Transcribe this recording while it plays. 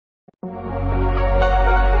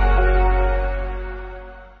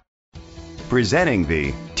Presenting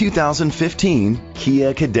the 2015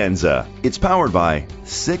 Kia Cadenza. It's powered by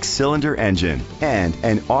 6-cylinder engine and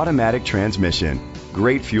an automatic transmission.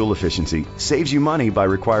 Great fuel efficiency saves you money by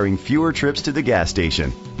requiring fewer trips to the gas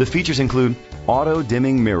station. The features include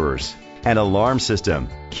auto-dimming mirrors, an alarm system,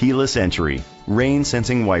 keyless entry,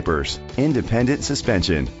 rain-sensing wipers, independent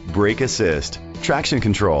suspension, brake assist, traction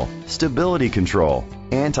control, stability control,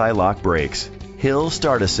 anti-lock brakes, hill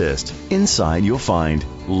start assist. Inside you'll find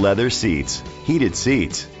leather seats, heated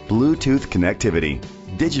seats, Bluetooth connectivity,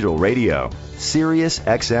 digital radio, Sirius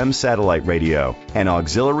XM satellite radio, and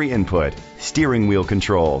auxiliary input, steering wheel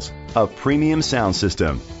controls, a premium sound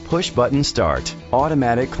system, push button start,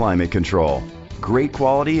 automatic climate control. Great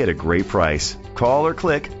quality at a great price. Call or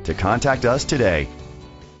click to contact us today.